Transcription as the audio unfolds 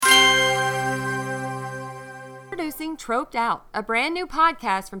Introducing Troped Out, a brand new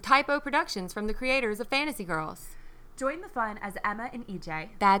podcast from Typo Productions from the creators of Fantasy Girls. Join the fun as Emma and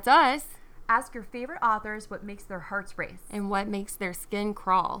EJ. That's us. Ask your favorite authors what makes their hearts race. And what makes their skin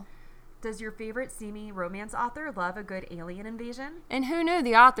crawl. Does your favorite steamy romance author love a good alien invasion? And who knew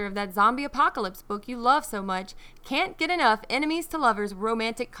the author of that zombie apocalypse book you love so much can't get enough enemies to lovers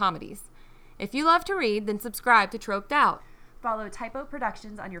romantic comedies? If you love to read, then subscribe to Troped Out. Follow Typo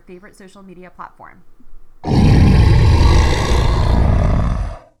Productions on your favorite social media platform.